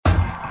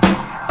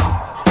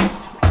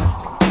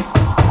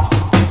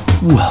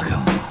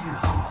Welcome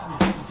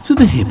to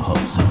the Hip Hop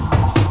Zone.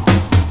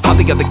 All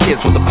the other kids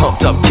with the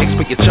pumped up kicks,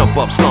 we can jump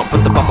up, slump,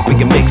 put the bump up in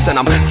your mix. And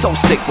I'm so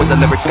sick with the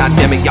lyrics,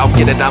 goddammit, y'all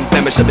get it, I'm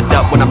famished, I'm it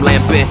up when I'm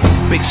lamping.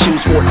 Big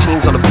shoes,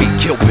 14s on the beat,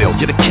 KillBill,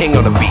 you're the king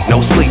on the beat, no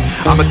sleep.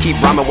 I'ma keep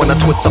rhyming when I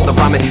twist up the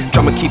rhyming.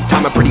 Drummer keep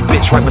timing, pretty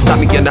bitch right beside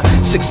me in the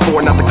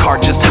 6'4", not the car,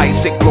 just height,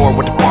 sick floor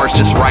with the bars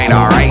just right,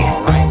 alright.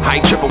 I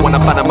ain't trippin' when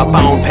I'm out of my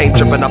phone, paint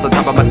drippin' off the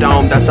top of my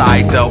dome, that's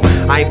alright though.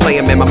 I ain't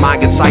playin', man, my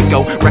mind gets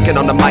psycho. Wreckin'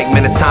 on the mic,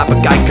 man, it's time for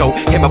Geico.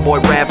 Hit my boy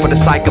Rap for the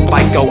psycho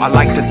Bico. I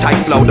like the tight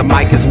flow, the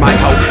mic is my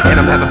hoe. And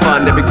I'm having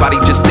fun, everybody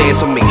just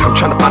dance with me. I'm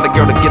tryna find a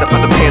girl to get up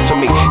on the pants for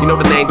me. You know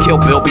the name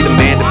KillBill, be the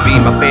man to be.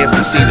 My fans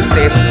can see the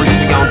stance, freeze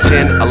me on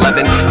 10,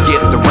 11. Get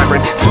the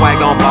reverend,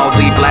 swag on Ball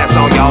Z, blast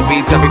on y'all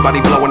beats.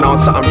 Everybody blowing on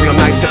something real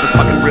nice. If it's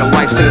fucking real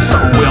life, singing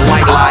something real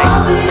light like.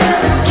 All the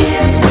other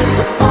kids with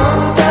the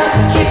pumped up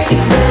kicks,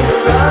 he's better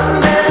run,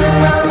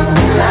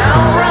 now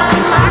run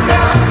my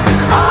gun.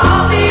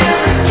 All the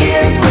other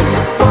kids with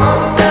the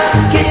pumped up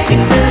kicks,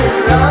 he's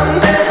better run,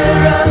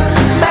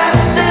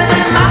 faster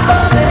than my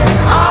bullet.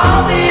 All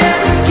the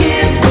other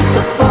kids with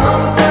the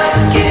pumped up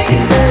kicks,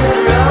 he's better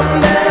run,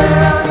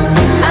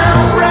 now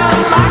run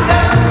my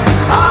gun.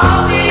 All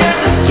the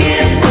other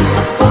kids with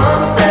the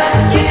pumped up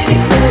kicks,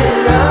 he's better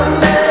run,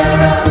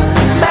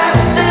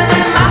 faster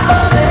than my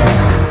bullet.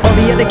 All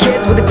the other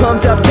kids with the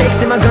pumped up kicks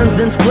and my guns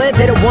done split.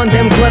 They don't want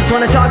them clips,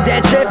 wanna talk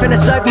that shit, finna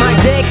suck my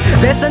dick.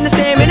 Best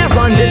understand, man, I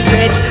run this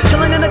bitch.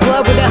 Chillin' in the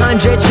club with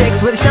 100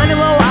 chicks with shiny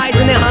little eyes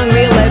and their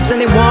hungry lips. And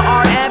they want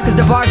RF, cause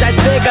the bars I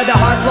spit got the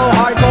hard flow,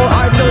 hardcore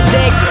art so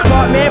sick.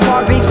 Part man,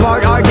 part piece,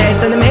 part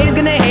artist. And them haters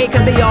gonna hate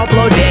cause they all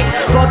blow dick.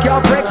 Fuck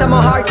y'all pricks, I'm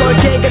a hardcore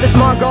kid. Got the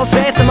smart girl's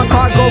face and my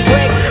car go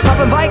quick.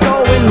 Poppin' bike,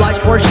 go in large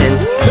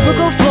portions.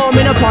 Biblical flow,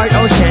 man, apart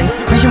oceans.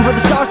 Reaching for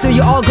the stars so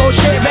you all go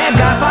shit. Man,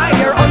 got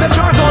fire on the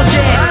charcoal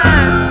shit.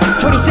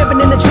 47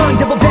 in the trunk,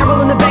 double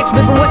barrel in the back,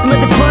 Smith and Wesson at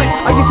the front.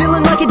 Are you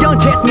feeling like you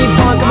don't test me,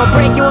 punk? I'ma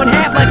break you in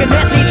half like a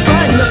Nestle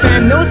Crunch. And the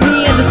fam knows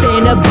me as a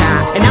stand-up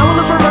guy, and I will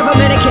live forever,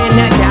 man, I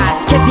cannot die.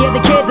 Catch the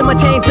other kids in my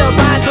tanks up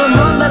high, tell them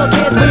run, little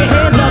kids, put your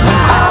hands up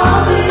high.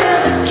 All the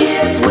other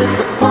kids with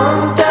the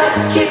pumped up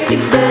kicks,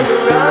 he's better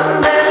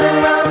run,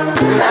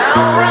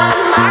 now run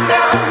my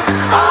gun.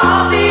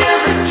 All the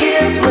other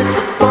kids with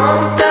the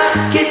pumped up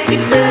kicks,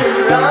 he's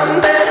better run,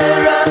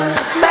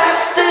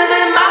 faster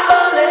than my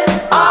bullet.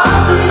 All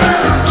the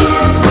other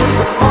kids with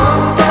the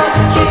pumped up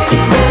kicks,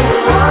 he's better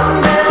run,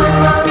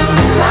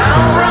 now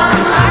run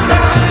my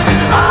gun.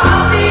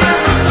 All the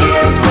other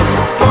kids with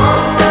the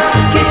pumped up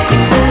kicks,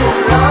 he's better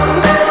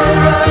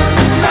run,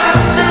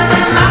 faster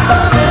than my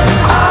bullet.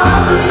 All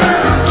the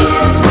other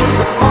kids with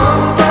the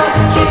pumped up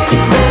kicks,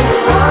 he's better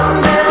run,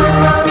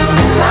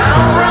 now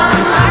run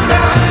my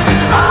gun.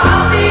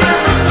 All the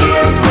other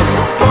kids with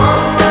the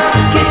pumped up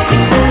kicks,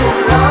 he's better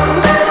run,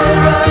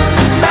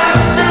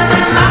 faster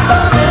than my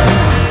bullet.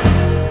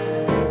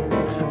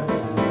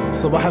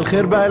 صباح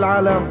الخير بقى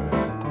العالم.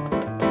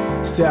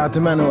 الساعة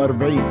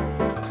 48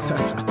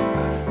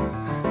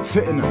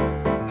 فقنا.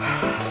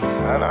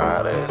 أنا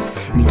عارف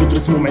من كتر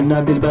سموم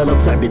عناد البلد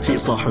صعبت في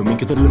صاحي، ومن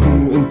كتر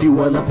الهموم انتي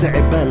ولا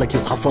صعب بالك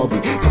يصحى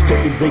فاضي.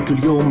 ففقت زي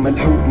كل يوم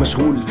ملحوق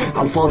مشغول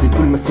عالفاضي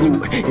تقول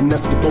مسروق.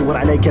 الناس بتدور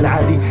علي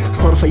كالعادي،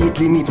 صار فايت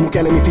لي 100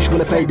 مكالمة فيش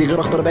ولا فايدة غير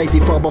اخبار بيتي.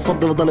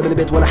 فبفضل اضل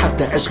بالبيت ولا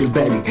حتى اشغل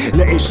بالي.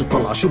 لايش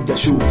اطلع شو بدي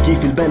اشوف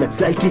كيف البلد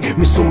سالكي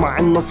مش سمع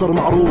النصر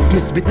معروف.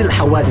 نسبة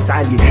الحوادث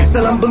عالية،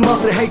 سلام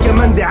بالمصري هي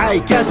كمان دعاية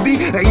كاسبي.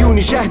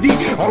 عيوني شاهدي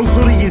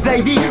عنصرية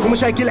زايدي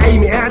ومشاكل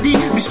عيمي قاعدي.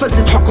 مش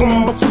فلتة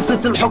حكم بس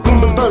سلطة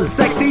الحكم بنضل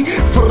ساكتي.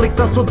 فرق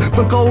تصد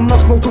تنقاوم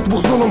نفسنا وتطبخ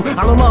ظلم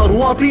على نار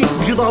واطي.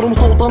 بجدار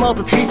ومستوطنات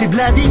تحيط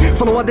بلادي.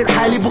 فالوادي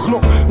الحالي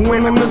بخنق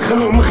وين من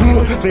الخنوق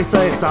مخنوق. في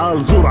سايق تعال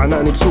زور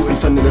عناني بسوق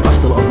الفن اللي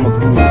تحت الارض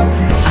مقبول.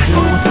 اهلا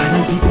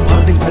وسهلا فيكم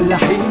ارض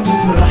الفلاحين.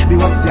 في الرحب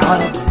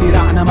والسعار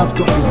دراعنا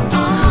مفتوحين.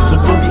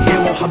 صبوا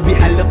بهوا وحبي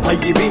حل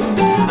الطيبين.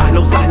 اهلا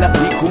وسهلا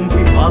فيكم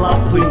في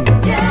فلسطين.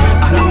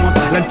 اهلا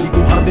وسهلا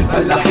فيكم ارض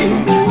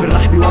الفلاحين. في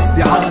الرحب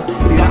والسعار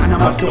دراعنا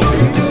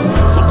مفتوحين.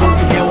 صبوا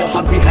بهوا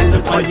وحبي حل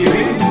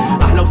الطيبين.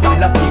 اهلا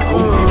وسهلا فيكم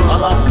في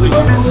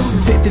فلسطين.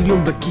 فقت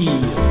اليوم بكير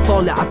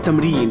طالع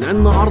عالتمرين.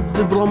 عنا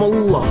عرض برام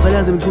الله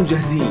فلازم نكون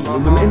جاهزين.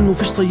 وبما انه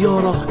فيش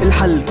سيارة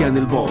الحل كان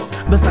الباص.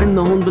 بس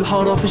عنا هون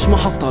بالحارة فيش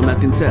محطة ما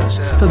تنساش.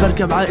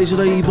 فبركب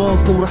عاجري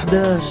باص نمر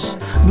 11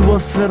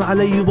 بيوفر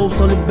علي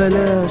وبوصل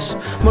ببلاش.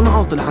 ما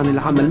نعاطل عن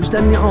العمل مش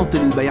لاني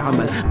عاطل بي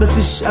عمل. بس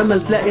فيش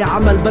امل تلاقي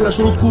عمل بلا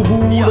شروط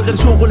قبول. غير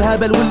شغل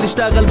هبل واللي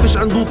اشتغل فيش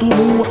عنده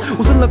طموح.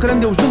 وصلنا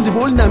كرندي وجندي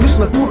بقولنا مش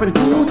مسموح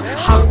نفوت.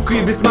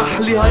 حقي بسمح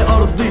لي هاي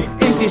ارضي.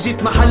 انت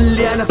جيت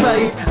محلي انا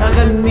فايت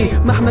اغني.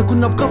 ما احنا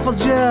كنا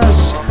بقفص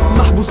جاش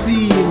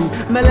محبوسين.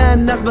 ملان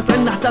الناس بس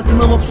عنا احساس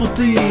اننا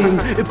مبسوطين.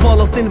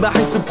 بفلسطين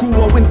بحس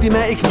بقوة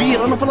وانتماء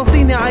كبير. انا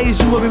فلسطيني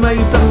عايش جوا بما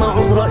يسمى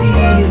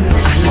عزرائيل.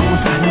 اهلا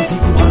وسهلا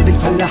فيكم ارض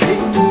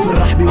الفلاحين. في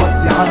الرحب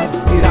والسعار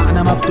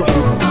دراعنا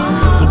مفتوحين.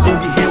 صبوا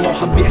بهوا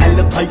وحبي حل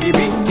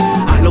الطيبين.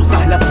 اهلا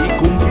وسهلا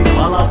فيكم في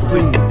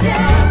فلسطين.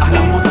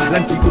 اهلا وسهلا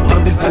فيكم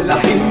ارض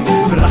الفلاحين.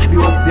 في الرحب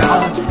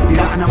والسعار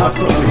دراعنا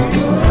مفتوحين.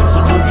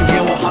 صبوا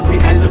بهوا وحبي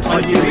حل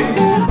الطيبين.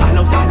 اهلا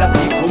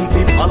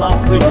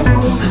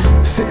فلسطين.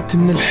 فقت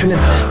من الحلم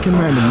كان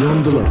معي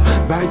 $1,000,000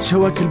 بعد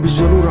شواكل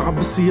بالجرورة عب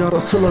السيارة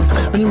سولر.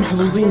 من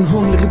المحظوظين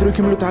هون اللي قدروا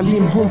يكملوا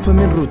تعليمهم.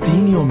 فمن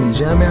روتين يوم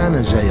الجامعة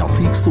أنا جاي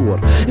أعطيك صور.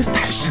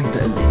 افتح الشنطة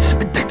قال لي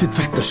بدك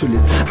تتفتش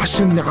ولد.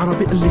 عشاني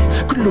عربي قال لي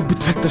كله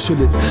بتفتش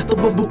ولد.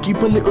 طب ابوك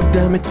يبا اللي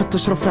قدامي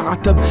تفتش رفع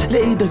عتب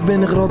لإيدك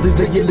بين اغراضي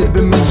زي اللي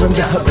بمنجم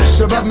ذهب.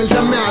 الشباب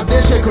ملتمي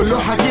عالديشة كله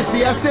حكي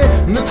سياسي.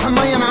 نطحن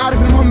مي أنا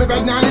عارف المهم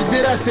بعدني عن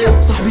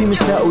الدراسة. صاحبي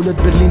مشتاق ولاد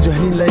برلين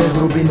جاهلين لا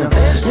يدروا بينا.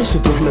 ليش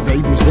تروح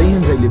لبعيد مش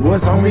زيهم زي اللي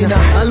بوزعوا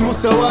منح.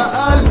 المساواة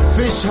قال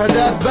فيش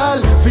شهادات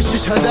بال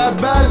فيش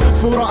شهادات بال.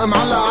 فورق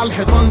معلق على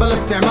الحيطان بلا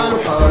استعمال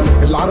وحال.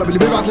 العرب اللي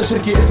بيبعت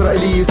لشركة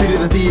إسرائيلية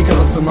سيرة ذاتية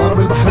كذا صنارة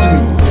بالبحر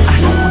الميت.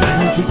 أهلا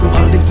وسهلا فيكم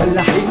أرض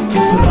الفلاحين.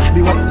 في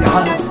الرحب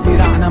والسعادة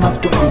دراعنا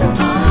مفتوحين.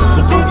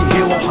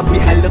 صدوقي هوا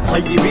وحبي حل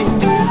الطيبين.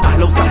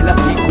 أهلا وسهلا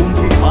فيكم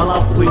في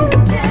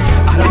فلسطين.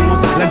 أهلا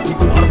وسهلا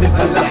فيكم أرض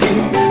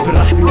الفلاحين. في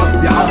الرحب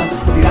والسعادة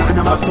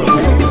دراعنا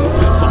مفتوحين.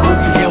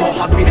 صدوقي هوا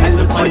وحبي حل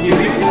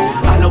الطيبين.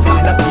 أهلا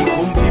وسهلا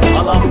فيكم في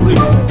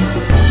فلسطين.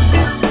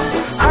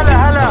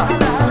 هلا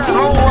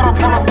نورت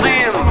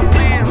فلسطين.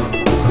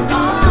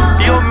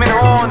 يوم من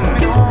هون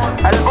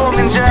ألبوم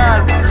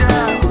إنجاز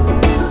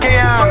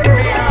كيان.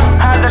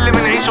 هذا اللي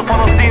بنعيشه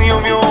فلسطين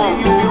يوم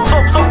يوم.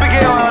 صب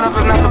بقيوة أنا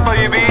بالناس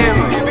الطيبين.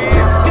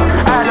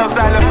 أهلا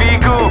وسهلا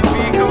فيكم.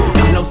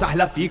 أهلا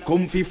وسهلا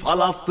فيكم في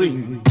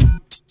فلسطين.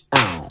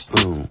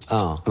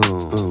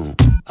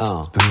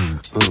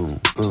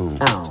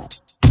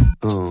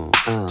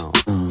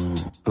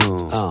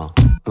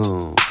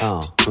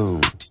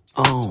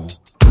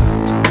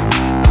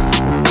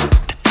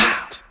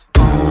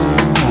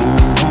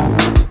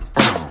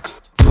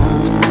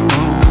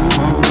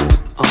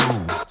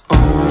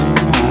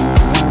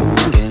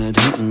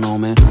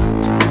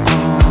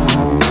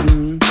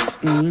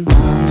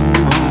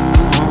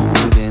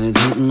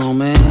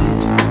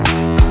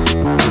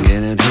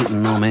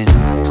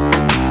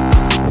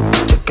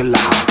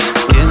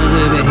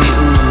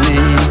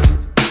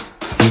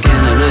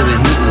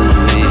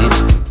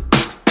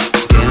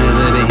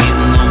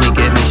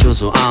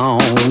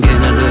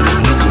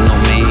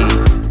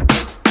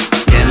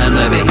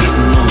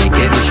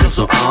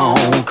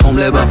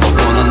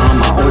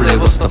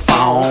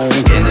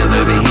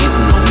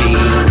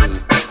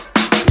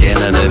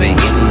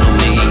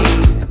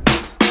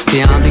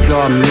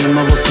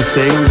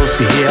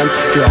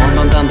 Die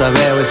anderen dann da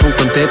wäre es und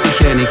den Teppich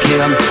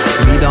kehren.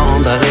 Wieder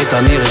andere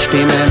dann ihre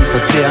Stimmen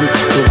verzehren.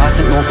 Du weißt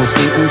nicht noch was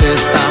Ritten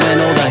des Damen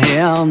oder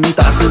Herren.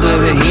 Das sind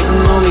über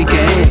hinten um mich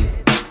gehen.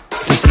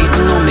 Das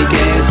hinten um mich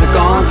gehen ist ein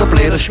ganz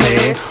blöder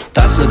Schmäh.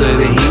 Das sind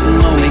über hinten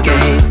um mich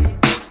gehen.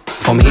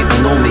 Vom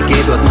hinten um mich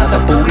geht dort mal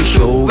der Bugel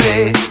schon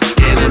weh.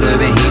 Gehen nicht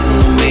über hinten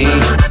um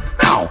mich.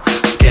 Au.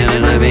 Gehen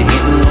nicht über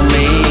hinten um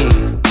mich.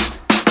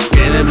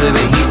 Gehen nicht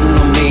über hinten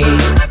um mich.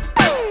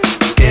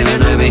 Gehen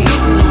nicht über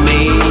hinten um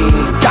mich.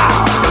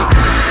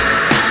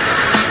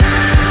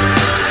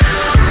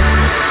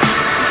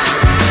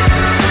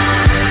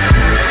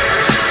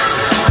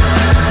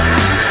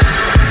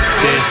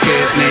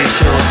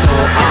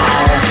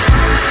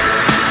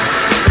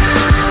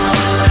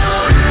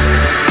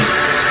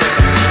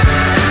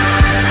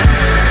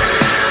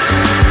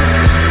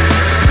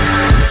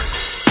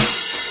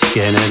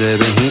 Get it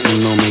over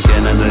hitting on me,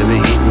 get it over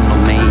hitting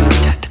on me.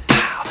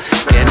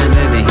 Get it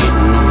over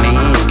hitting on me,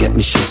 get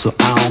me shit so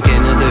out.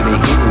 Get it over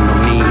hitting on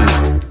me.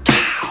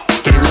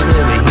 Get it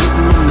over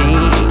hitting on me.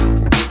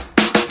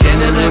 Get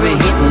it over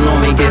hitting on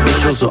me, get me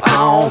shit so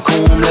out.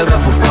 Kom lever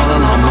för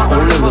faran, har man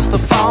alle was the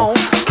fall.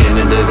 Get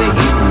it over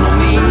hitting on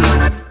me.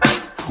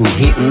 Und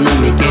hitting on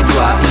me geht du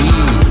auch i.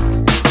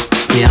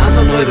 Die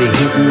anderen über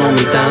hinten und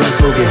mit denen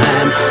so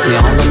geheim. Die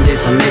anderen, die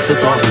sind nicht so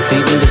drauf und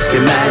finden das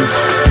gemein.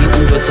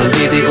 Hinten dort sind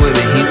die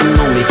über hinten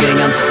um mich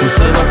gängen. Und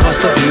selber kannst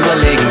du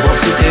überlegen, was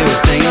sie dir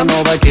was denken.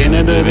 Aber geh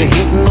nicht über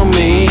hinten um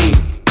mich.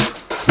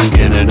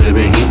 Geh nicht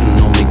über hinten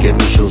um mich, geht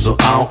mich schon so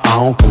au,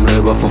 au. Komm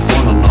lieber von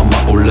vorne, haben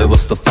wir alle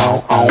was davon.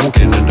 Au,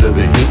 geh nicht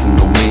über hinten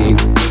um mich.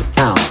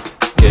 Au.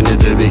 Geh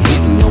nicht über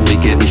hinten um mich,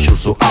 geht mich schon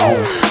so au.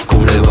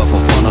 Komm lieber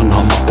von vorne,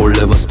 haben wir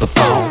alle was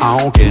davon.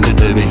 Au, geh nicht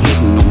über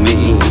hinten um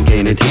mich.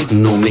 Geh nicht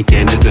hinten um mich,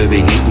 geh nicht über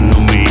hinten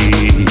um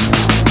mich.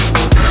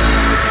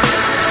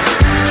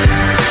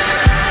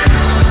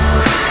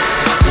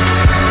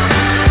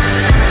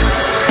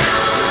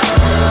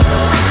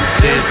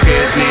 Das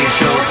geht mich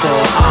schon so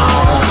au.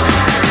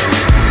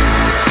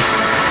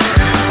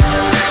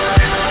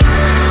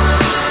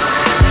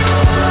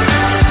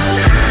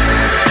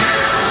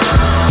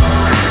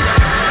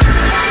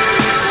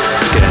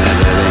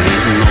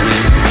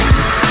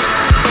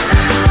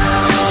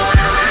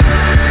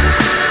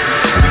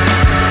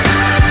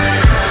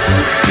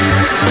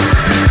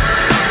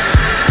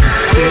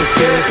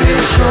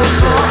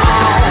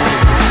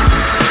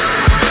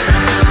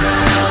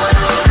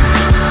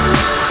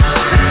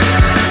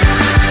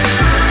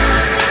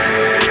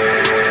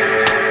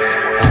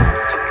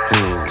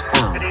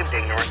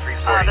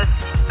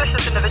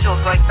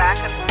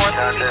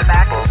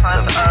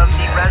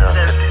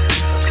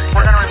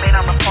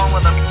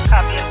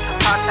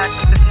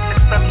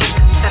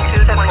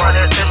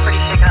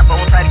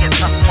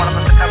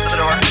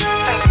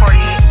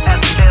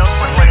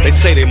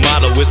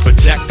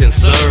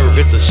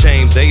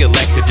 they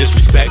elect to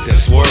disrespect and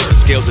swerve the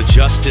scales of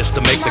justice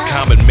to make the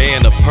common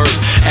man a perp.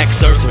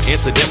 Excerpts from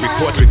incident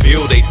reports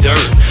reveal they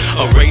dirt.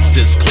 A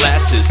racist,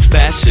 classist,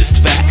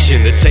 fascist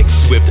faction that takes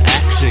swift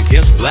action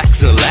against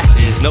blacks and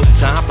Latins. No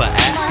time for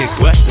asking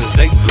questions,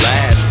 they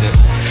blasting.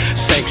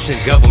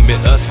 Sanctioned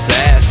government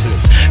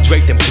assassins,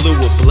 draped in blue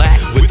or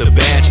black with a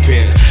badge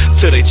pin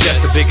to their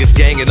chest, the biggest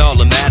gang in all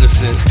of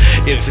Madison.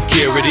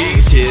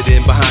 Insecurities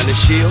hidden behind the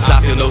shields.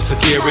 I feel no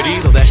security,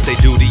 though that's their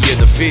duty in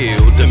the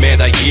field.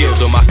 Demand I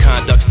yield, or my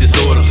conduct's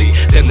disorderly.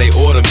 Then they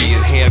order me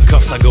in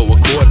handcuffs, I go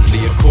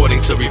accordingly.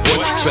 According to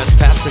reports,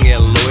 trespassing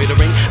and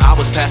loitering. I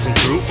was passing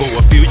through for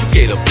a few, you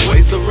gave the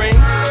boys a ring.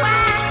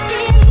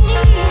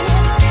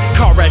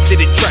 Car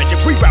accident tragic,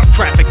 reroute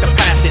traffic to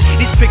pass it.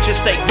 These pictures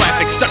stay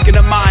graphic, stuck in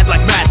the mind like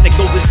mastic.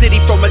 Though the city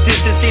from a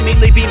distance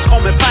seemingly beams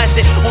calm and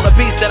placid. On a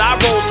beast that I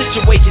roll,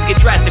 situations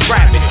get drastic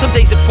rapid. Some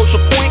days it push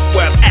a point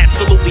where I've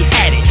absolutely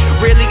had it.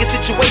 Rarely a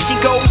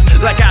situation goes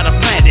like I'd have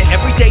planned it.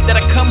 Every day that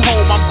I come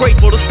home, I'm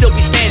grateful to still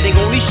be standing.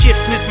 Only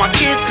shifts miss my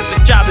kids cause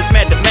the job is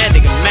mad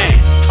demanding. And man,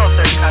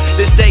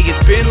 this day has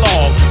been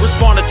long.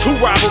 Responded to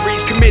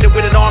robberies committed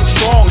with an arm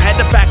strong.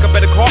 Had to back up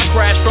at a car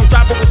crash, drunk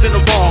driver was in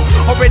the wrong.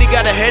 Already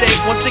got a headache,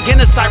 once again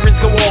the sirens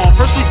go on.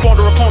 First we spawned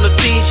her upon the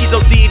scene, she's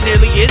OD'd,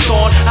 nearly is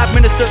gone. I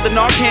administered the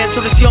Narcan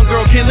so this young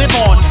girl can live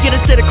on. Yet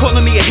instead of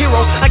calling me a hero,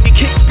 I get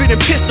kicked, spit,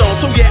 and pissed on.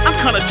 So yeah, I'm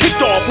kinda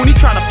ticked off when he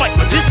trying to fight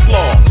with this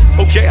law.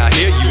 Okay, I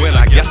hear you and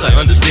I guess I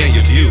understand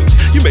your views.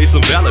 You made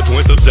some valid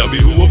points, so tell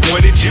me who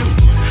appointed you.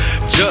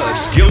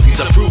 Judge, guilty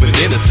to proven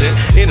innocent.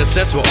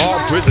 Innocence for all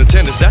prison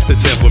tenants, that's the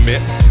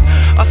temperament.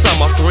 I saw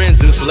my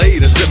friends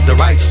enslaved and stripped the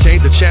rights.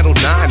 Change the channel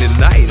 9 at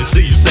night and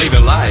see you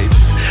saving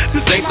lives.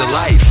 This ain't the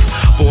life.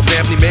 For a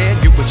family man,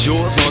 you put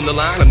yours on the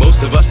line, and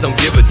most of us don't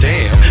give a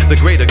damn. The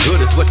greater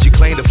good is what you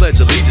claim to pledge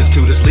allegiance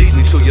to. This leads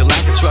me to your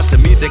lack of trust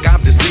in me. Think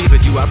I'm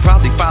deceiving you. I'd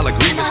probably file a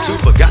grievance too.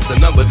 Forgot the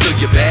number to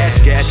your badge.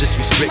 Gadgets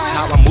restrict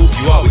how I move.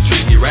 You always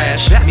treat me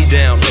rash. Pat me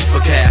down, look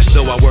for cash.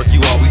 Though I work,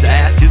 you always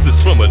ask, is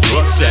this from a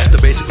drug stash? The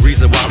basic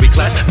reason why we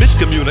clash.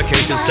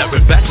 Miscommunication,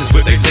 separate factions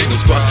with their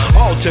signals crossed.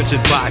 All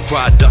tension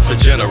byproducts of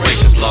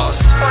generations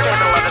lost. 4 days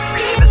 11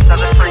 p.m. is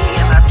 7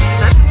 EMS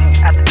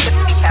at the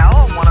Tipsy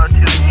Cow,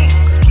 102 King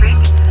Street.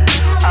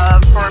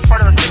 For a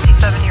report of a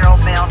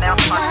 57-year-old male, now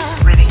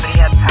conscious breathing, but he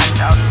had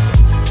passed out.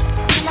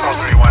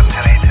 1231,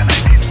 10-8,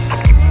 10-19.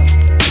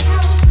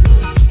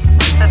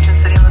 Attention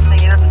City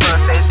listening units for a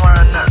Phase 1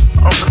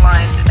 open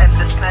line and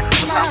disconnect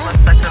from the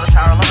southwest sector of the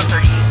tower,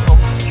 1130 East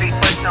Open Street.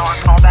 Personnel on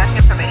callback,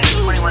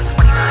 information 2129.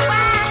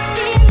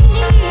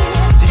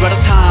 See, by the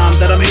time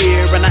that I'm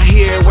here and I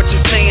hear what you're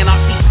saying, I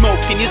see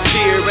smoke in your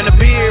sphere and a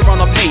beer on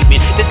the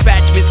pavement.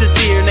 Dispatchment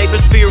sincere,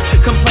 neighbors fear,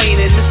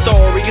 complaining. The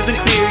story isn't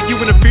clear, you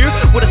interfere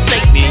with a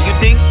statement. You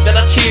think that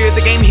I cheer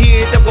the game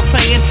here that we're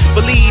playing?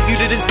 Believe you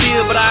didn't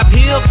steal, but I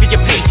appeal for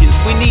your patience.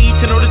 We need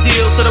to know the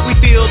deal so that we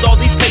field all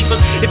these papers.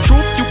 If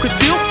truth you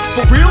conceal,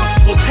 for real,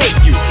 we'll take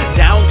you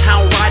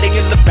downtown riding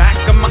in the back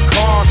of my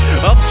car.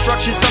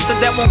 Obstruction, something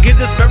that won't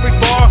get us very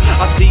far.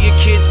 I see your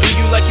kids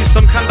view you like you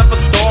some kind of a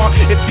star.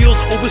 It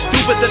feels over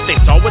stupid that they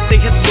saw what they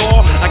had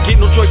saw. I get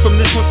no joy from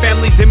this when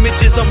families'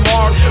 images are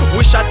marred.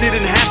 Wish I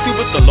didn't have to,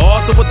 but the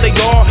laws are what they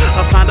are.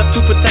 I signed up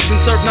to protect and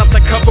serve, not to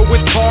cover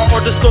with tar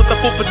or distort the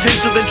full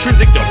potential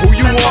intrinsic to who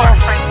you are.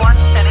 Train 1,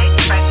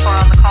 10-8, Train 4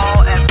 on the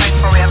call, and Train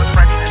 4 we have a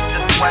correction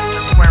just west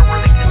of where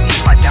Worthington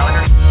meets by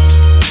Gallagher.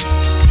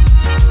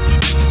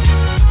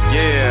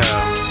 Yeah,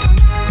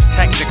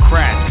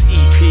 Technocrats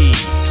EP.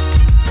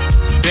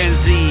 Ben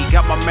Z,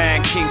 got my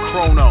man King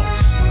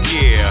Kronos.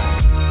 Yeah,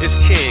 it's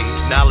King.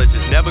 Knowledge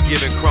is never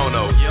given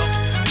Kronos.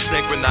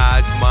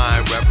 Synchronized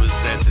mind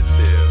representative.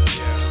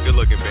 Yeah. Good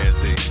looking, Ben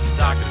Z.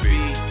 Dr. B.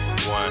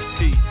 One.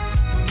 Peace.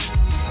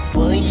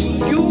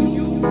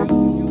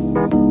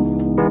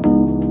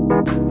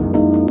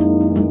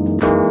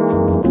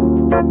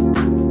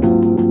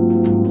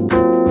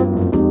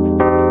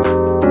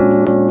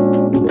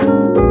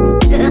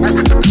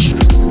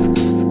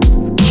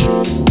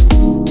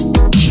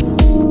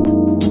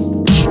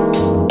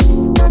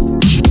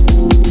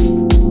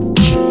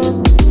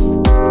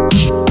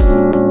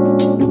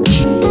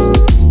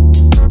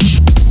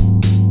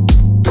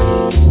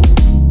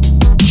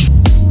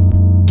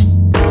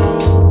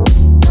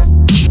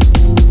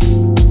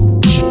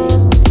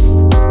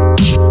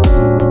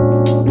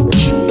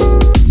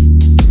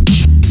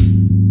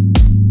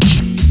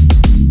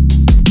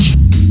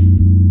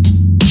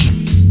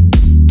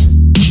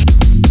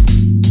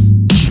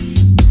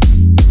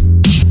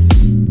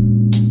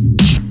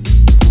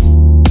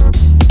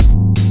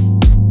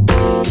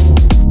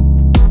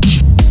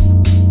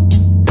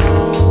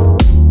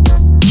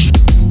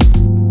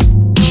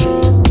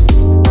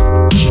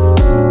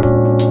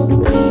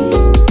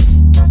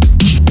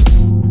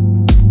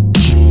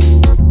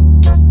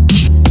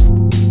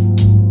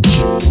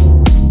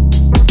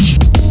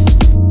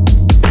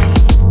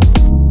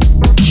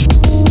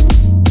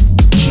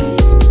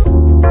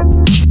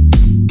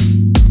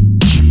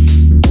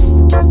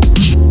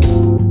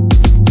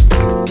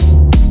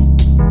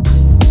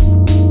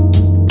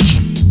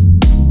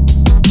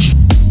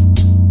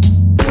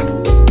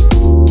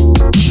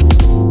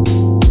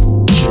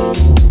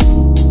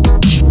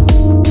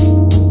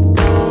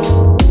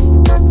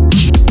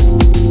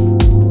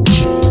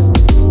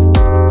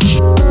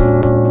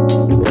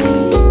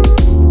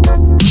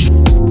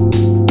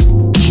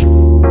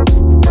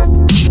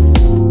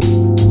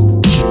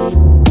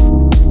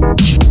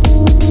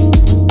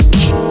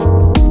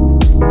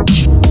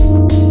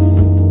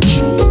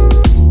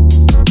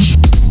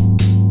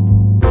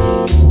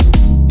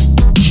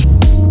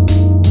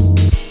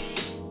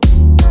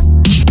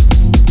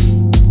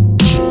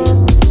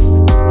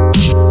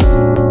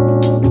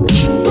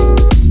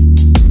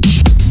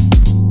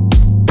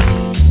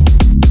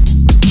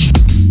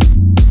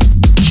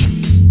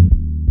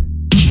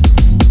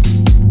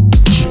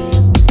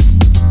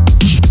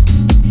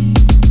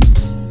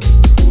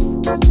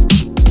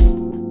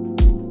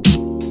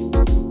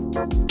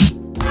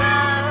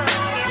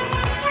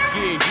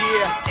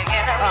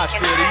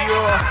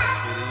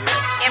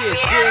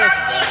 здесь,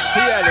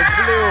 я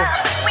люблю.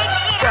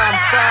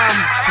 Пам-пам,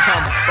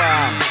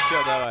 пам-пам,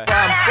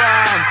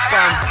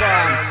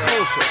 пам-пам,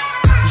 слушай.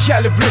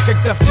 Я люблю,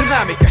 когда в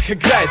динамиках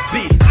играет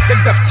бит,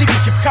 когда в ТВ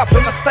хип-хап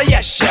и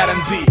настоящий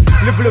R&B.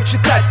 Люблю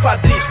читать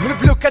под ритм,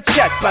 люблю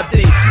качать под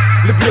ритм.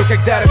 Люблю,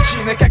 когда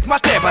рэпчина как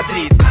мате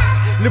бодрит.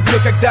 Люблю,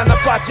 когда на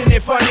пати не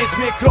фонит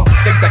микро,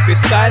 когда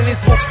кристальный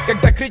звук,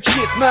 когда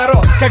кричит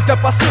народ, когда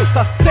посыл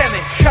со сцены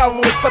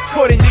хавают под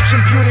корень. Rich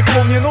and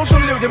beautiful не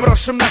нужен людям,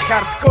 росшим на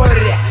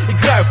хардкоре.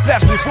 Играю в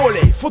пляжный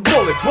волей,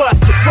 футбол и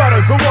баскет.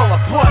 Порой бывало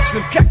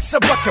опасным, как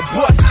собака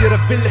Баскера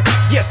Билли.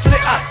 Если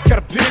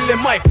оскорбили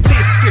моих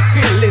близких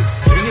или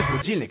звенит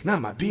будильник на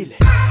мобиле.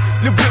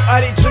 Люблю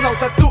оригинал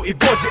тату и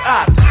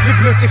боди-арт.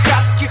 Люблю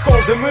техасский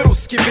холдем и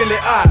русский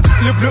бильярд.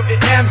 Люблю и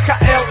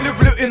НХЛ,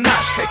 люблю и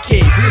наш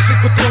хоккей. Ближе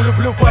к утру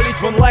люблю палить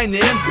в онлайне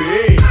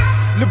NBA.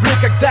 Люблю,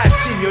 когда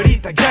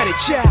сеньорита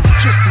горяча.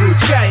 Чувствую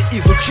чай,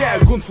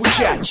 изучаю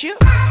гунфу-ча.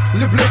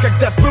 Люблю,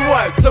 когда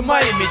сбываются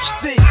мои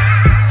мечты.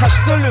 А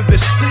что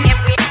любишь ты?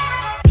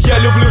 Я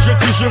люблю жить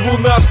и живу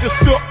на все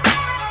 100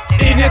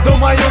 и не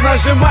думаю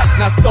нажимать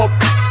на стоп.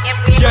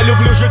 Я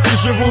люблю жить и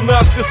живу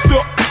на все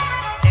 100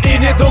 и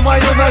не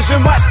думаю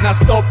нажимать на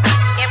стоп.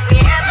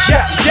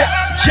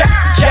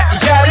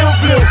 Я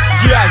люблю.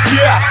 Я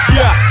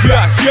люблю.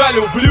 Я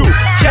люблю.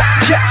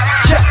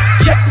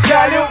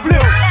 Я люблю.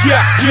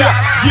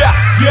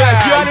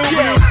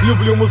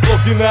 Люблю музло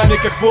в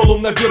динамиках,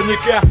 волум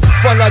наверняка.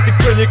 Фанатик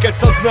проникать в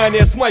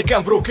сознание с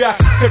майком в руках.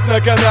 Как на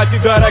канате,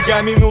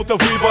 дорога минута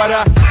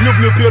выбора.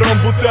 Люблю пером,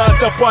 будто от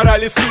топора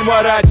листы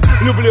марать.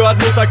 Люблю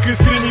одну так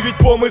искренне, ведь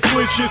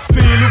помыслы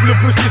чисты. Люблю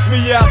грусти,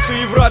 смеяться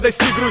и в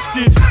радости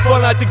грустить.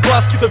 Фанатик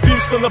баскета,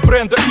 Винстона,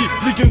 бренда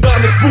и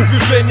легендарных фу.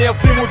 Движение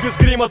в дыму без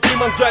грима,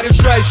 Триман,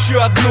 заряжай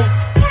еще одну.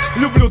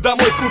 Люблю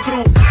домой к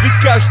утру, ведь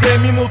каждая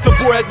минута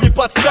боя не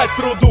подстать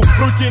труду.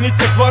 В рутине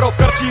тех воров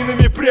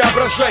картинами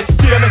преображай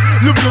стены.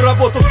 Люблю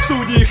работу в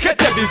студии,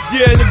 хотя без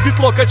денег.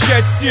 Битло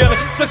качает стены,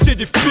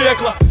 соседи в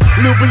пекло.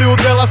 Люблю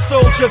Дела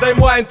Соул, Джедай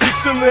Майн,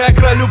 Трикс и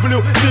Некро.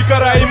 Люблю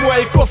Никара и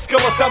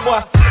Маяковского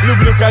тома.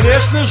 Люблю,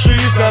 конечно,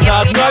 жизнь,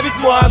 она одна ведь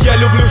ман. Я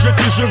люблю жить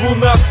и живу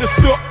на все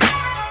 100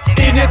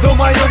 и не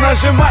думаю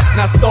нажимать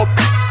на стоп.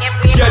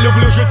 Я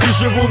люблю жить и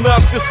живу на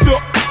все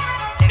 100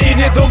 и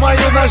не думаю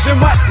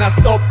нажимать на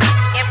стоп.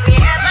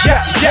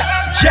 Я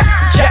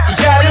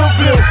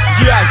люблю.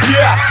 Я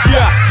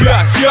люблю.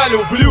 Я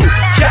люблю.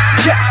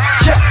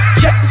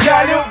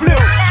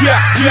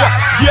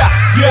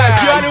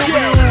 Я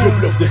люблю.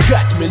 Люблю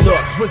вдыхать минор,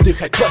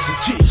 выдыхать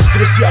позитив. С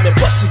друзьями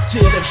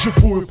посетили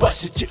вживую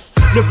посетив.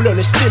 Люблю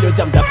нести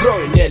людям добро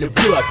и не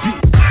люблю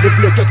обид.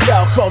 Люблю,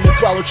 когда у хоми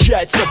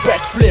получается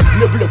бэкфлип.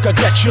 Люблю,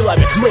 когда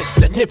человек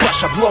мыслит не по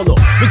шаблону,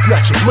 ведь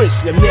значит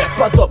мысли мне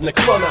подобны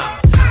клонам.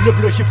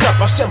 Люблю хип-хоп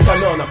по всем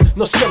канонам,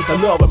 но с чем-то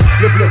новым.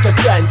 Люблю,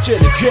 когда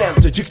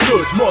интеллигенты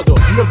диктуют моду.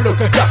 Люблю,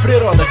 когда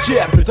природа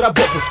терпит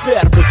рабов и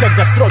втерпы.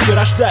 Когда строки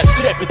рождают с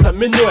трепетом,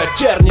 минуя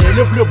тернии.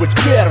 Люблю быть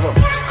первым,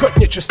 хоть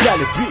не чиста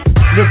любив.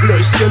 Люблю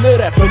истинный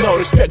рэп и no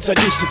респект за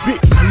DC биф.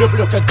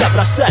 Люблю, когда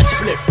бросать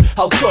сплив,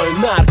 алко и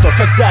нарко.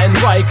 Когда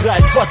НВА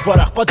играет во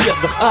дворах,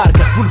 подъездах,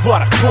 арках,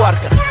 бульварах,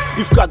 парках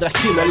и в кадрах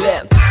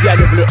кинолент. Я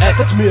люблю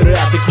этот мир и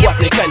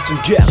адекватный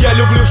контингент. Я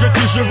люблю жить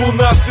и живу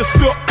на все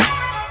 100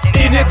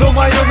 и не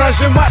думаю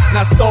нажимать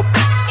на стоп.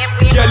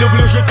 Я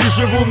люблю жить и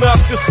живу на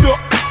все 100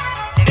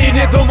 и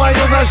не думаю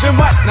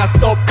нажимать на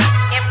стоп.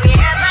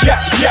 Я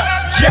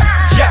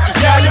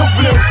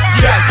люблю.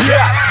 Я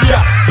люблю.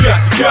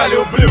 Я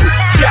люблю.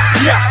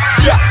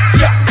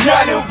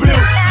 Я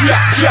люблю.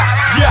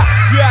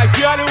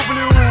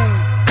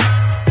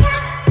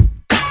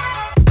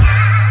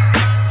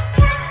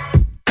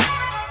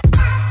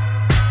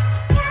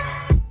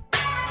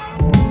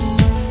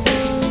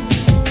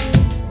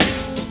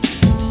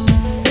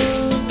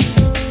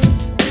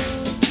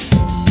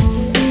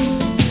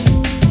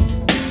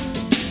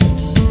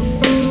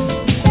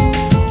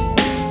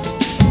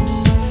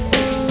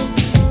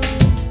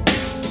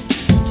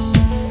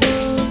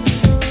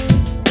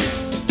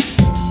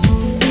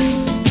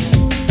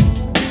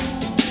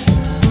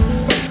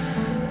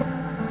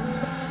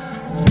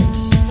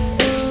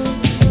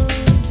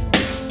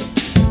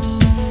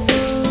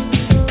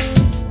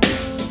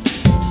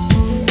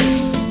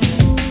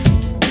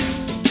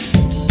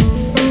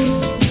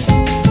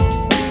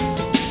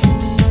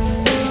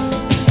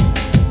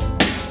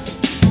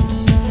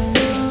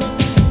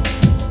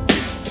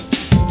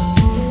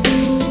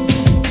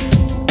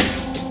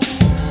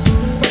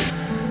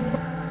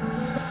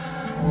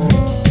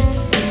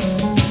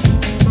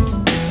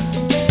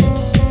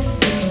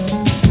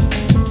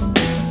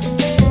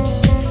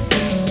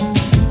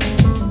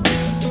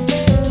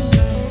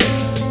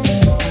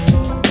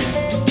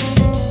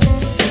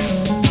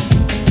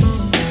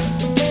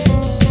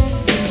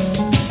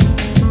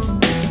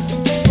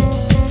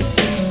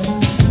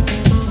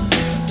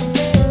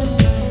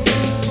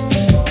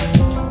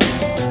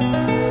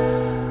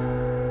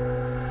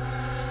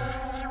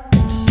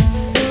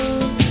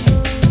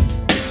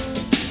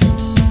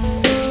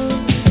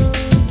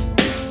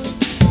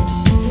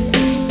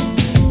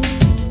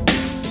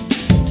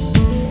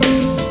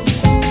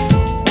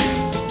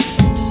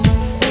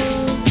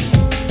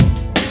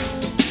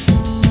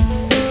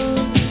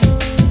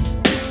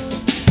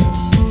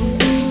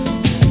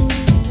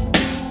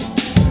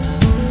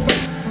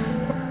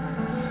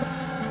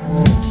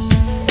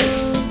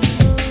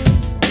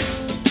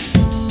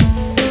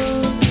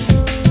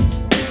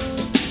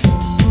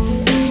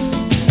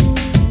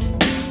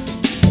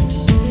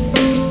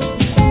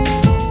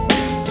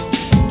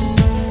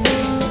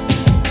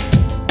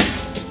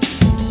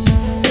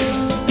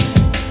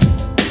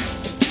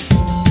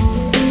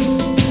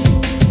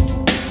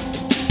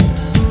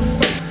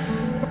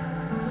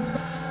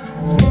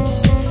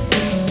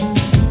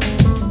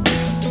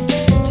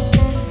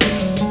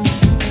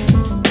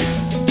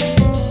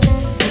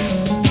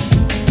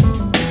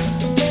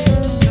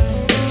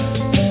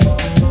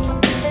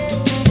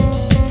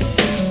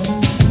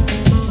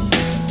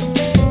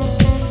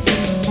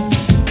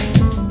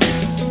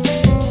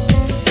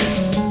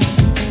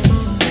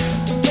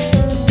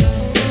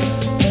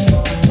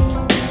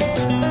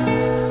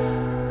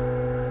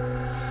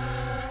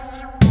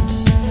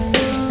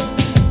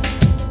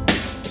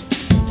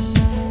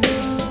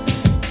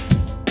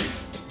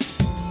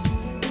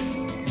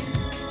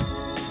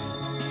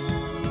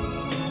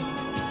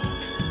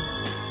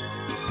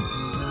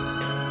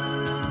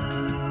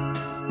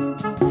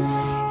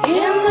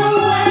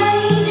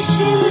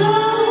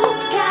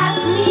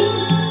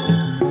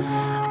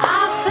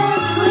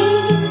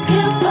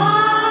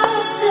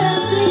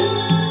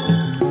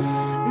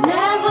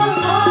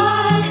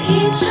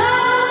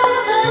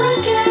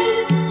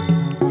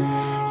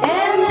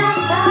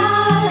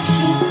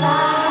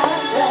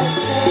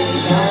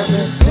 Love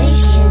is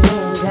patient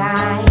and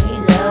kind.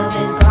 Love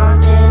is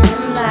constant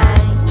and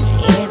blind.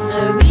 It's a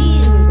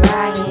real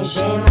crying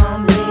shame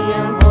I'm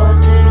being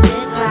forced to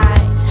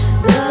decline.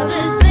 Love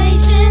is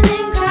patient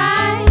and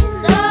kind.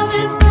 Love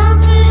is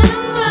constant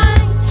and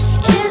blind.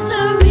 It's a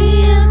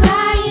real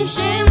crying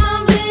shame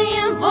I'm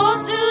being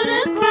forced to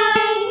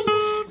decline.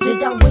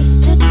 Did I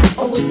waste it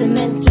or was it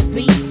meant to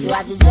be? Do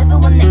I deserve it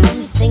when the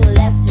only thing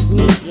left is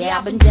me? Yeah,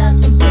 I've been done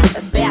some bit of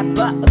a bad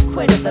but a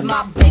quitter, but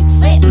my big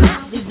fat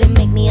mouth doesn't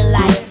make me a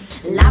liar.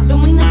 Life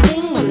don't mean a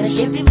thing when the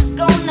ship is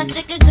gone. I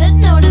take a good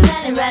note of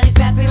that and write a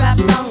crappy rap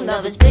song.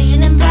 Love is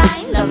patient and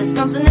blind, love is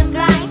constant and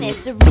blind.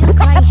 It's a real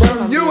crying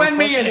shame. You and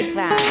me in it.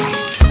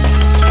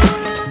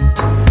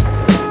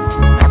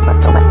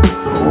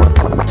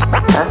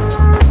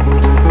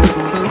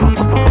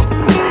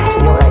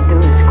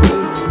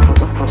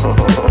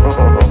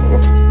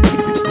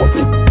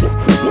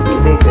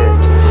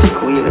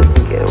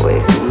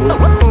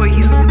 For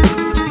you,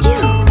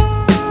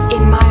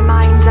 in my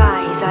mind's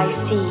eyes I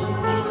see. In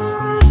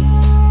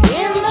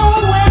the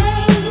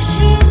way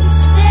she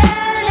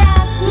stared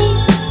at me,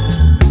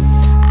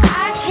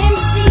 I can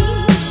see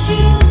she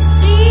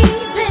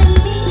sees in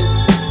me.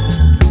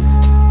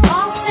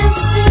 Faults and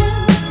sin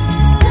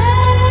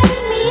stir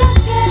me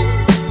again,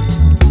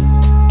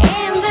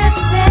 and the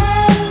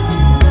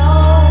tale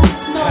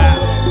knows no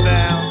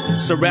end.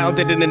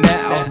 Surrounded in the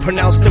now,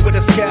 pronounced it with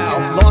a scowl.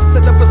 Lost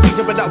in the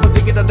procedure, but I was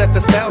eager to let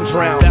the sound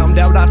drown. Found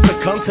out I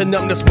succumbed to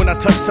numbness when I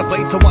touched the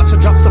blade to watch the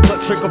drops of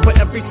blood trickle for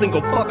every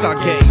single fuck I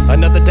gave.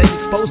 Another day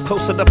exposed,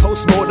 closer to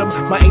post-mortem.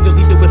 My angels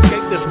need to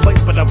escape this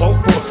place, but I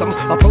won't force them.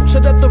 Approach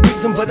it at the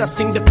reason, but I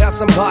seem to pass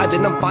them by.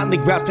 Then I'm finally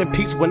grasping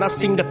peace when I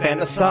seem to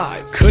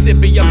fantasize. Could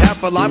it be I'm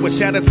half alive with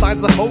shattered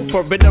signs of hope,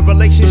 or in a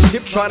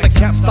relationship trying to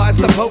capsize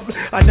the boat?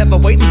 I never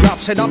weigh the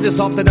option, I'm just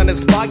often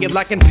uninspired,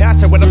 lacking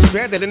passion when I'm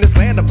stranded in this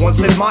land of once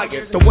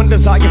admired. The one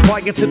desire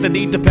prior to the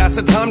need to pass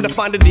the time to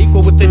find an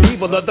equal with an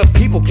evil other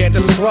people can't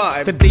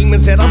describe. The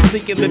demons that I'm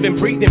seeking live and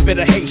breathe in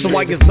bitter hate. So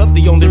why is love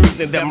the only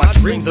reason that my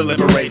dreams are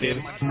liberated?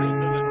 In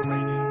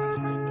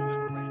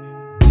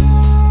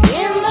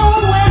the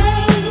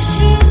way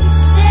she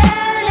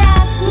stared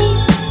at me,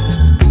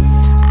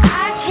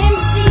 I can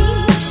see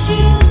she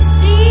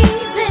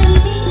sees in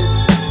me.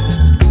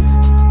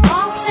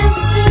 Faults and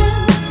sin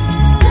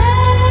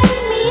stir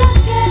me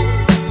again,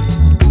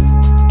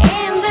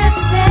 and the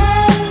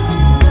tale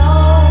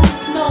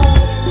knows no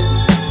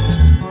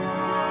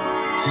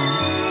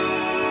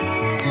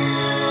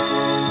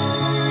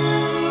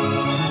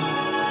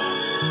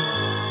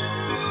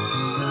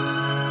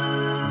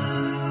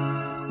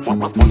What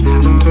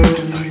happened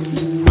tonight?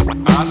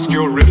 Ask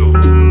your riddle.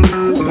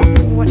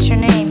 What's your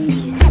name?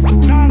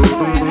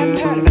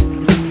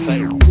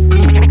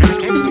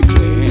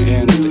 Technically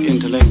and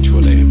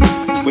intellectually,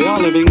 we are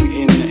living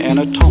in an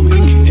atomic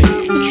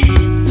age.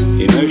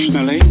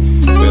 Emotionally,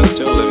 we are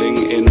still living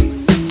in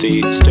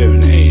the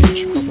Stone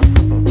Age.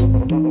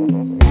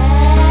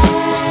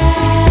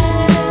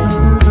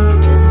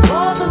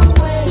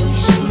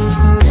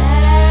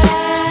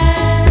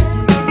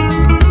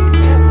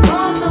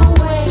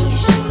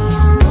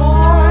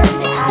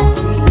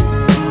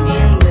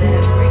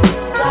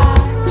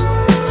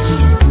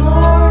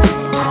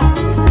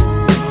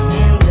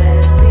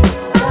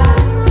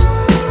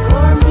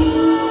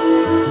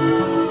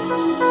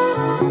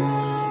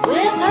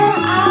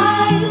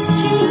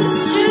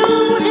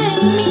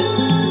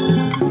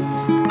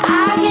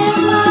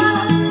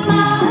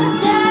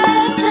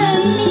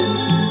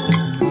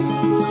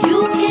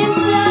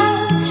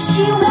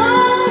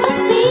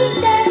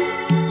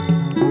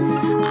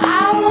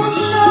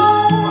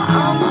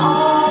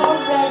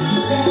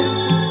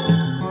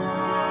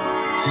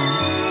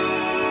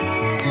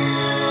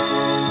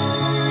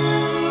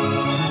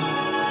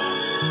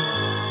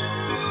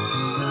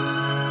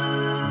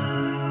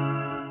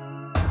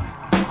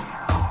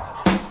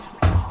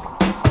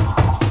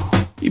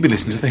 You've been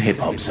listening to the Hip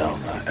Hop Zone,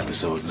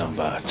 episode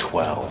number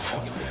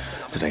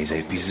 12. Today's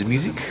 8 pieces of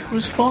music were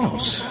as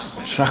follows.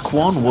 Track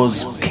 1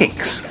 was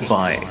Kicks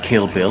by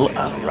KillBill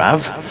and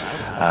Rav.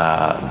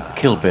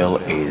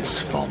 KillBill is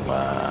from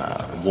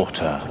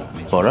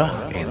Walterboro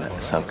in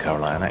South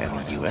Carolina in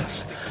the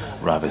US.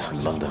 Rav is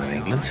from London in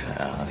England.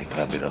 I think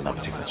collaborated on that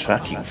particular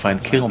track. You can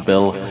find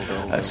KillBill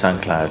at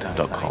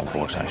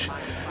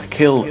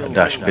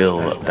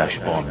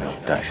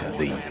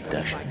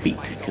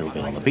soundcloud.com/kill-bill-on-the-beat,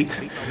 KillBill on the beat.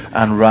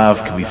 And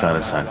Rav can be found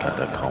at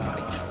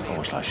soundcloud.com/r-av.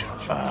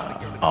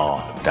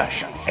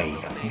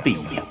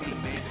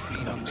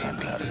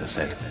 SoundCloud, as I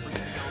said.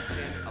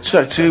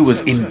 Track 2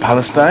 was In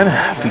Palestine,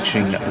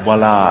 featuring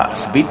Walaa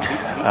Sbeit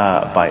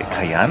by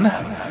Kayaan.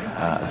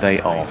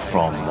 They are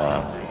from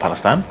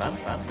Palestine.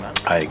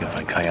 You can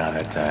find Kayaan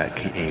at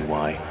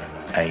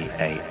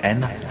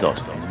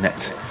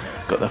Kayaan.net.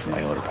 Got that from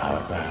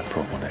IODA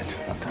Promonet.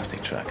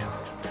 Fantastic track.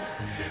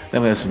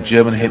 Then we have some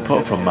German hip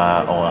hop from,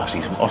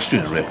 some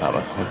Austrian rap hop,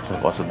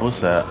 I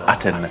suppose.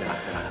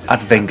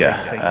 Attwenger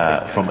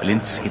from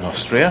Linz in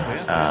Austria.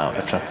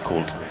 A track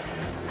called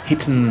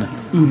Hintn.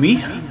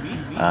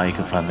 You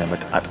can find them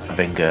at Attwenger.at,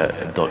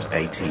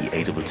 WENGER.AT.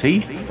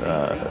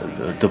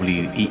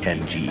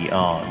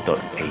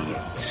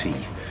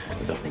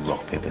 They're from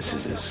Rock, Paper,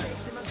 Scissors.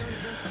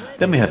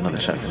 Then we had another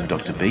track from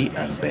Dr. B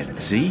and Ben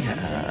Z,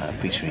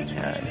 featuring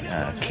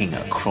King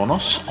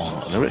Kronos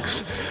on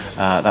lyrics.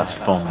 That's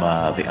from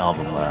the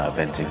album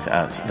Venting,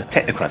 the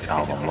Technocrats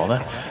album,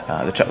 rather.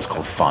 The track was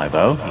called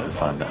 5-0. You can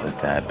find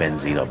that at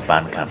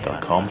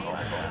benz.bandcamp.com.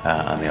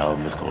 And the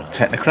album is called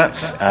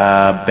Technocrats.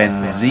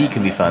 Ben Z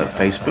can be found at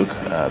Facebook.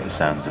 The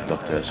Sounds of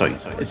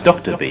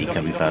Dr. B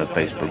can be found at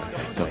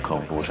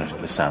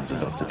facebook.com/The Sounds of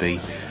Dr. B.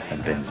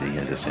 And Ben Z,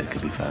 as I said,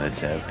 can be found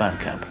at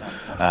Bandcamp.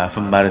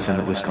 From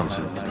Madison,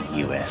 Wisconsin, in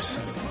the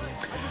US.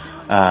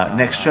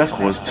 Next track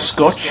was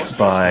Scotch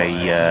by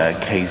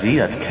KZ.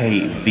 That's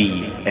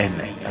KVZE,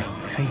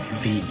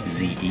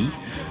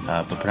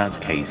 but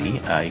pronounced KZ.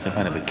 You can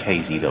find it at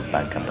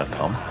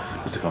kz.bandcamp.com.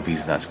 Just to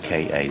confuse, that's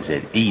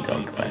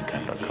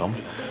KAZE.bandcamp.com.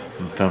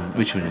 From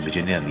Richmond in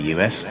Virginia in the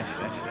US.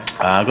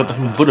 I got that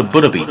from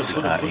Buddha Beats,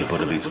 a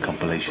Buddha Beats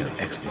compilation.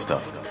 Excellent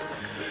stuff.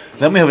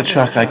 Then we have a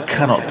track I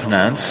cannot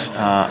pronounce,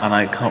 and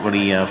I can't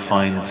really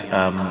find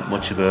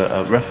much of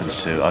a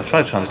reference to. I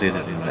tried to translate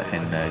it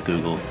in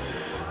Google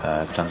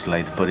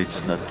Translate, but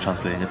it's not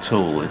translating at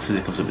all. It says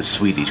it comes up as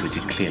Swedish, which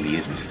it clearly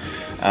isn't.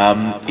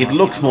 It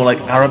looks more like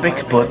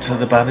Arabic, but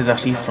the band is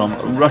actually from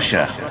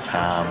Russia.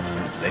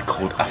 They're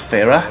called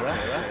Afera,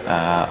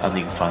 and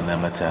you can find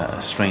them at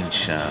a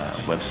strange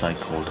website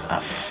called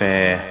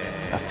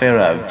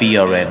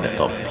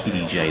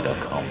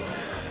AferaVRN.pdj.com.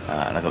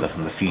 And I got that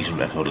from the Fusion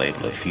record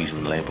label at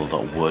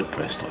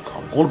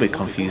fusionlabel.wordpress.com. All a bit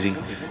confusing,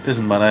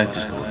 doesn't matter,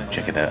 just go and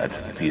check it out at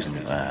Fusion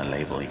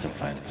label. You can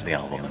find the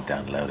album and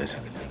download it.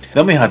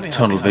 Then we had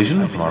Tunnel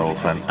Vision from our old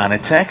friend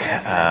Anitek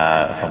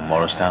from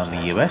Morristown in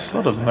the US. A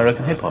lot of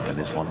American hip hop in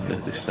this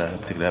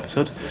particular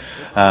episode.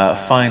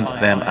 Find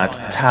them at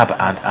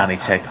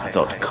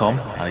tabandanitek.com.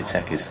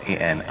 Anitek is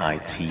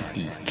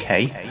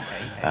ANITEK.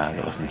 Got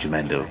that from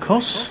Jamendo, of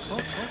course.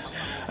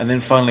 And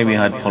then finally we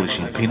had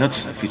Polishing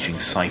Peanuts featuring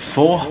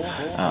Cypher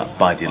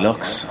by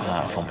Deluxe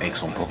from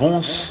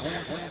Aix-en-Provence,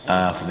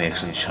 from the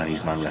excellent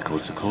Chinese Man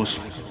Records, of course.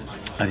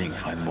 And you can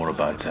find more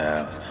about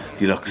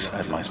Deluxe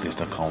at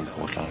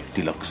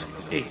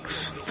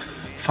myspace.com/DeluxeX.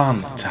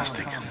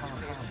 Fantastic.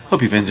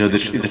 Hope you've enjoyed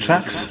the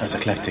tracks, as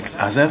eclectic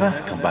as ever.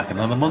 Come back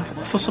another month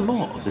for some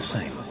more of the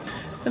same.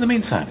 In the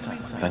meantime,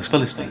 thanks for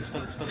listening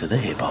to the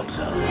Hip Hop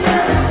Zone.